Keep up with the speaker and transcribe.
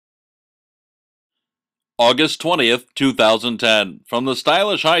August 20th, 2010, from the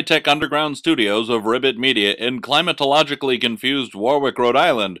stylish high-tech underground studios of Ribbit Media in climatologically confused Warwick, Rhode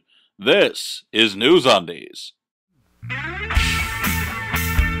Island, this is NewsUndies.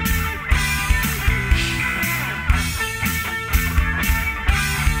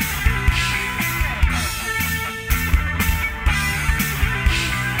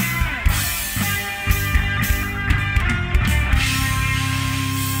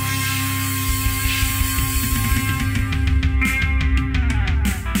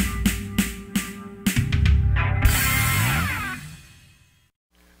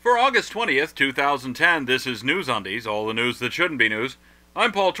 For August 20th, 2010, this is NewsUndies, all the news that shouldn't be news.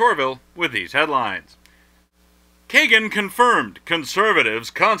 I'm Paul Torville with these headlines. Kagan confirmed, conservatives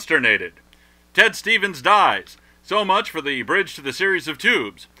consternated. Ted Stevens dies. So much for the bridge to the series of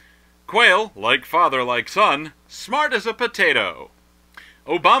tubes. Quayle, like father, like son, smart as a potato.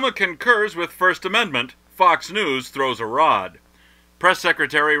 Obama concurs with First Amendment. Fox News throws a rod. Press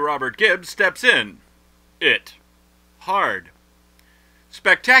Secretary Robert Gibbs steps in. Hard.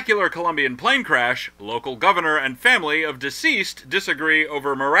 Spectacular Colombian plane crash. Local governor and family of deceased disagree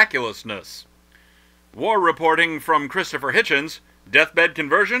over miraculousness. War reporting from Christopher Hitchens. Deathbed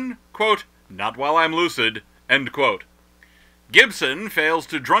conversion? Quote, not while I'm lucid. End quote. Gibson fails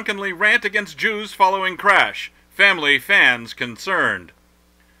to drunkenly rant against Jews following crash. Family fans concerned.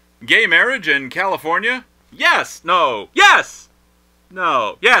 Gay marriage in California? Yes! No! Yes!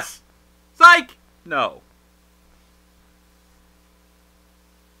 No! Yes! Psych! No.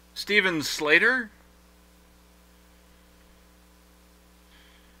 Steven Slater?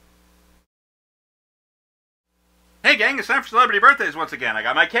 Hey gang, it's time for celebrity birthdays once again. I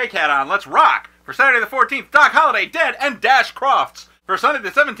got my cake hat on. Let's rock! For Saturday the 14th, Doc Holliday, dead, and Dash Crofts. For Sunday the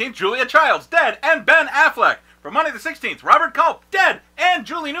 17th, Julia Childs, dead, and Ben Affleck. For Monday the 16th, Robert Culp, dead, and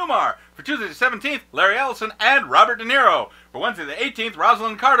Julie Newmar. For Tuesday the 17th, Larry Ellison and Robert De Niro. For Wednesday the 18th,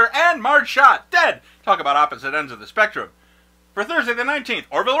 Rosalind Carter and Marge Schott, dead. Talk about opposite ends of the spectrum. For Thursday the 19th,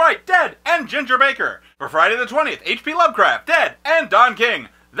 Orville Wright, dead, and Ginger Baker. For Friday the 20th, H.P. Lovecraft, dead, and Don King.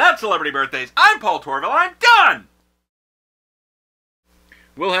 That's Celebrity Birthdays. I'm Paul Torville. I'm done!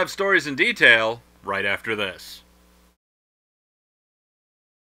 We'll have stories in detail right after this.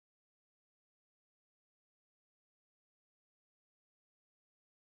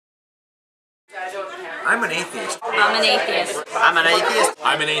 I'm an atheist. I'm an atheist. I'm an atheist.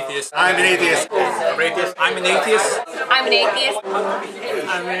 I'm an atheist. I'm an atheist. I'm an atheist. I'm an atheist.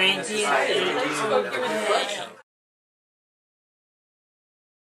 I'm an atheist.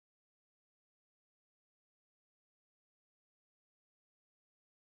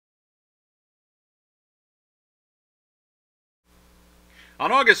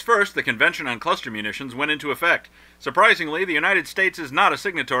 On August 1st, the Convention on Cluster Munitions went into effect. Surprisingly, the United States is not a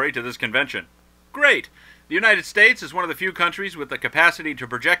signatory to this convention. Great! The United States is one of the few countries with the capacity to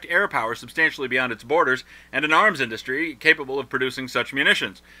project air power substantially beyond its borders and an arms industry capable of producing such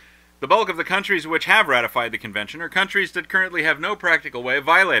munitions. The bulk of the countries which have ratified the convention are countries that currently have no practical way of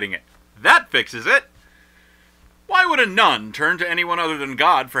violating it. That fixes it! Why would a nun turn to anyone other than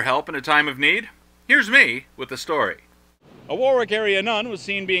God for help in a time of need? Here's me with the story. A Warwick area nun was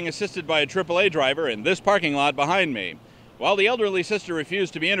seen being assisted by a AAA driver in this parking lot behind me. While the elderly sister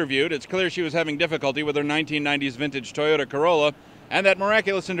refused to be interviewed, it's clear she was having difficulty with her 1990s vintage Toyota Corolla, and that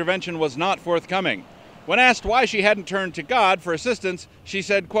miraculous intervention was not forthcoming. When asked why she hadn't turned to God for assistance, she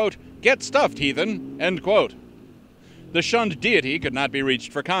said, quote, "Get stuffed, heathen," end quote. The shunned deity could not be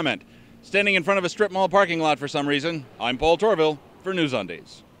reached for comment. Standing in front of a strip mall parking lot for some reason, I'm Paul Torville for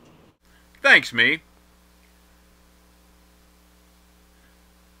NewsUndies. Thanks, me.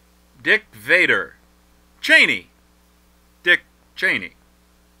 Dick Vader. Cheney. Dick Cheney.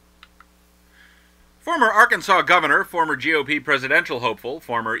 Former Arkansas governor, former GOP presidential hopeful,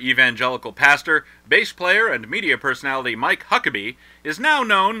 former evangelical pastor, bass player, and media personality Mike Huckabee is now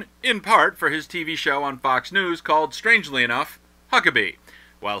known, in part, for his TV show on Fox News called, strangely enough, Huckabee.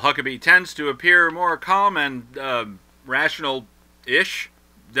 While Huckabee tends to appear more calm and, rational-ish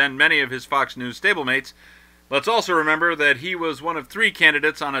than many of his Fox News stablemates, let's also remember that he was one of 3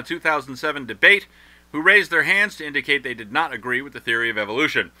 candidates on a 2007 debate who raised their hands to indicate they did not agree with the theory of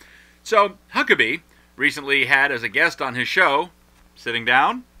evolution. So, Huckabee recently had as a guest on his show, sitting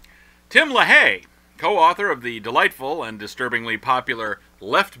down, Tim LaHaye, co-author of the delightful and disturbingly popular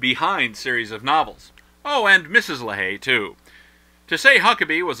Left Behind series of novels. Oh, and Mrs. LaHaye, too. To say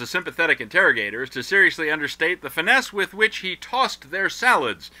Huckabee was a sympathetic interrogator is to seriously understate the finesse with which he tossed their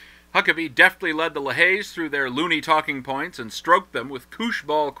salads. Huckabee deftly led the LaHayes through their loony talking points and stroked them with koosh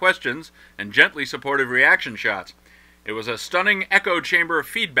ball questions and gently supportive reaction shots. It was a stunning echo chamber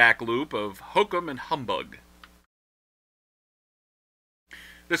feedback loop of hokum and humbug.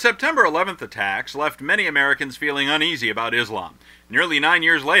 The September 11th attacks left many Americans feeling uneasy about Islam. Nearly 9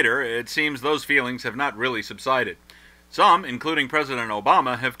 years later, it seems those feelings have not really subsided. Some, including President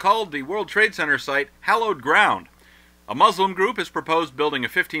Obama, have called the World Trade Center site hallowed ground. A Muslim group has proposed building a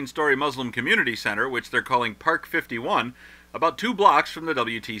 15-story Muslim community center, which they're calling Park 51, about 2 blocks from the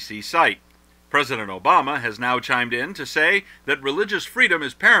WTC site. President Obama has now chimed in to say that religious freedom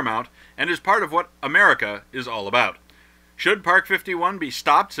is paramount and is part of what America is all about. Should Park 51 be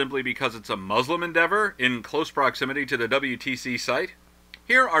stopped simply because it's a Muslim endeavor in close proximity to the WTC site?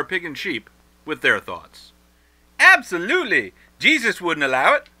 Here are Pig and Sheep with their thoughts. Absolutely! Jesus wouldn't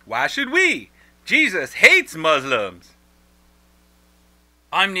allow it. Why should we? Jesus hates Muslims.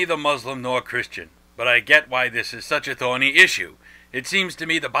 I'm neither Muslim nor Christian, but I get why this is such a thorny issue. It seems to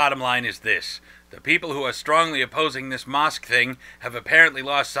me the bottom line is this. The people who are strongly opposing this mosque thing have apparently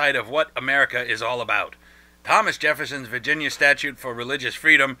lost sight of what America is all about. Thomas Jefferson's Virginia Statute for Religious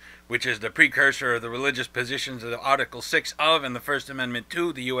Freedom, which is the precursor of the religious positions of Article 6 of and the First Amendment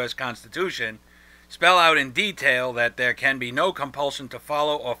to the U.S. Constitution, spell out in detail that there can be no compulsion to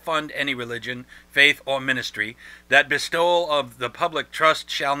follow or fund any religion, faith, or ministry, that bestowal of the public trust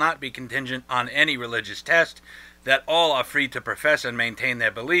shall not be contingent on any religious test, that all are free to profess and maintain their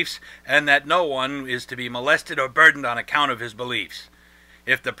beliefs, and that no one is to be molested or burdened on account of his beliefs.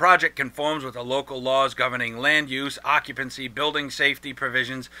 If the project conforms with the local laws governing land use, occupancy, building safety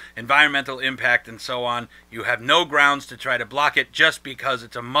provisions, environmental impact, and so on, you have no grounds to try to block it just because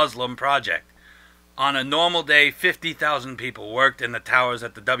it's a Muslim project. On a normal day, 50,000 people worked in the towers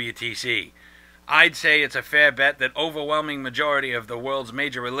at the WTC. I'd say it's a fair bet that overwhelming majority of the world's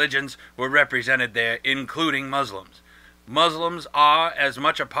major religions were represented there, including Muslims. Muslims are as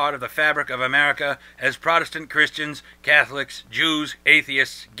much a part of the fabric of America as Protestant Christians, Catholics, Jews,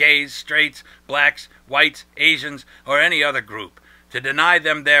 atheists, gays, straights, blacks, whites, Asians, or any other group. To deny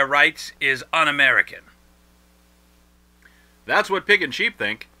them their rights is un-American. That's what Pig and Sheep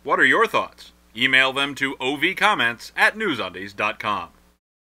think. What are your thoughts? Email them to ovcomments@newsundies.com.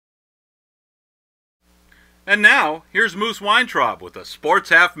 And now, here's Moose Weintraub with a Sports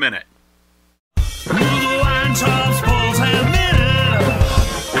Half Minute. Moose Weintraub Sports Half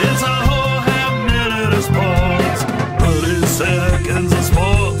Minute. It's a whole half minute of sports. 30 seconds of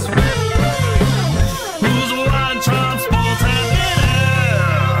sports. Moose Weintraub Sports Half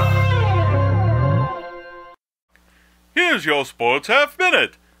Minute. Here's your Sports Half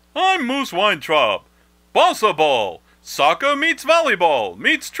Minute. I'm Moose Weintraub. Bossa Ball. Soccer meets volleyball,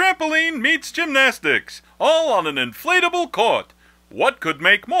 meets trampoline, meets gymnastics, all on an inflatable court. What could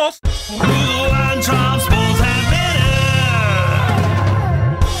make more?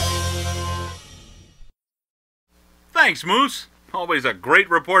 Thanks, Moose. Always a great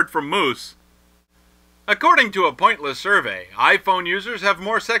report from Moose. According to a pointless survey, iPhone users have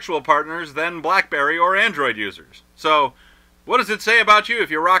more sexual partners than BlackBerry or Android users. So, what does it say about you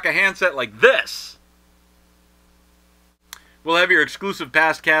if you rock a handset like this? We'll have your exclusive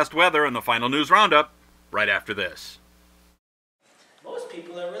past cast weather and the final news roundup right after this. Most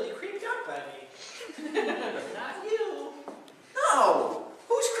people are really creeped out by me. Not you. No!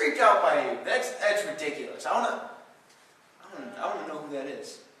 Who's creeped out by you? That's ridiculous. I wanna know who that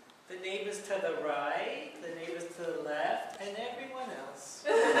is. The neighbors to the right, the neighbors to the left, and everyone else.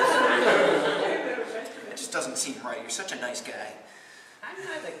 That just doesn't seem right. You're such a nice guy. I'm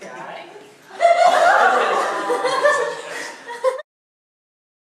not a guy.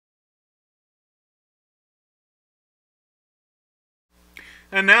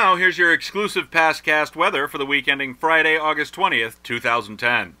 And now, here's your exclusive past cast weather for the week ending Friday, August 20th,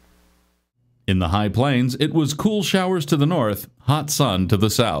 2010. In the high plains, it was cool showers to the north, hot sun to the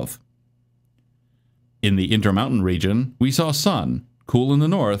south. In the Intermountain region, we saw sun, cool in the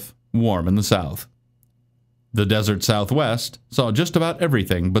north, warm in the south. The desert southwest saw just about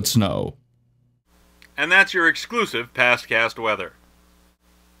everything but snow. And that's your exclusive past cast weather.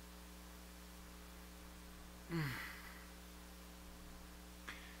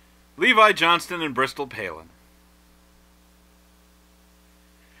 Levi Johnston and Bristol Palin.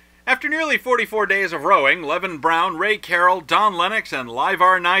 After nearly 44 days of rowing, Levin Brown, Ray Carroll, Don Lennox, and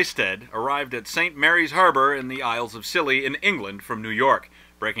Livar Nystad arrived at St. Mary's Harbor in the Isles of Scilly in England from New York,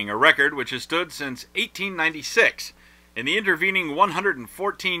 breaking a record which has stood since 1896. In the intervening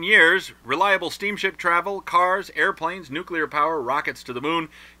 114 years, reliable steamship travel, cars, airplanes, nuclear power, rockets to the moon,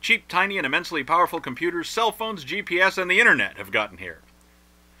 cheap, tiny, and immensely powerful computers, cell phones, GPS, and the internet have gotten here.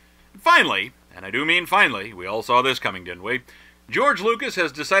 Finally, and I do mean finally, we all saw this coming, didn't we? George Lucas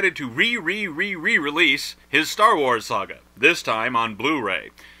has decided to re-release his Star Wars saga, this time on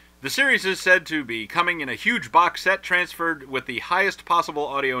Blu-ray. The series is said to be coming in a huge box set transferred with the highest possible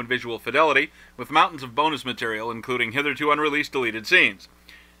audio and visual fidelity, with mountains of bonus material including hitherto unreleased deleted scenes.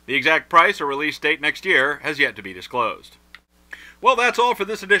 The exact price or release date next year has yet to be disclosed. Well, that's all for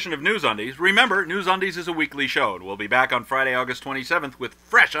this edition of News Undies. Remember, News Undies is a weekly show, and we'll be back on Friday, August 27th with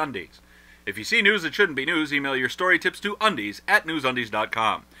fresh undies. If you see news that shouldn't be news, email your story tips to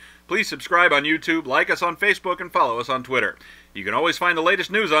undies@newsundies.com. Please subscribe on YouTube, like us on Facebook, and follow us on Twitter. You can always find the latest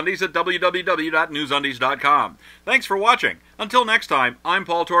News Undies at www.newsundies.com. Thanks for watching. Until next time, I'm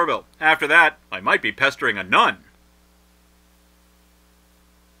Paul Torville. After that, I might be pestering a nun.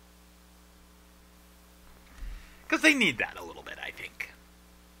 Because they need that a little bit, I think.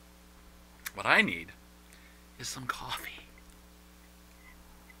 What I need is some coffee.